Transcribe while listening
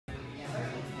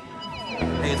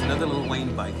Hey, it's another little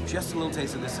Wayne bite. Just a little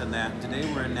taste of this and that. Today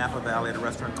we're in Napa Valley at a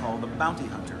restaurant called the Bounty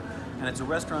Hunter. And it's a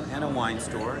restaurant and a wine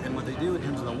store. And what they do in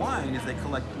terms of the wine is they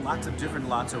collect lots of different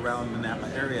lots around the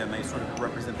Napa area and they sort of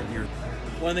represent them here.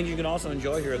 One thing you can also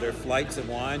enjoy here, there are flights of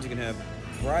wines. You can have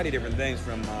a variety of different things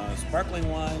from sparkling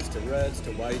wines to reds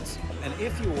to whites. And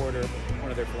if you order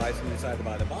one of their flights and you decide to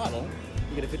buy the bottle,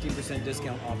 you get a 15%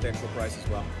 discount off the actual price as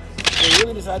well. We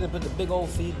really decided to put the big old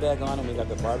feed bag on, and we got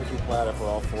the barbecue platter for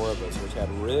all four of us, which had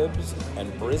ribs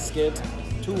and brisket,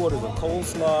 2 orders of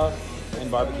coleslaw,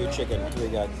 and barbecue chicken. So we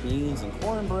got beans and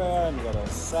cornbread, and we got a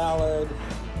salad.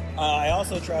 I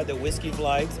also tried the whiskey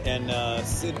flights, and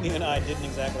Sydney and I didn't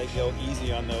exactly go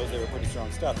easy on those. They were pretty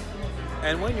strong stuff.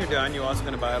 And when you're done, you're also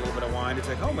going to buy a little bit of wine to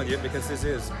take home with you, because this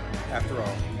is, after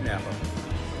all, Napa.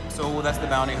 So that's the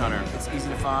Bounty Hunter. It's easy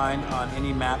to find on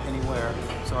any map anywhere,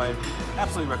 so I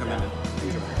absolutely recommend it.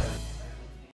 Enjoy.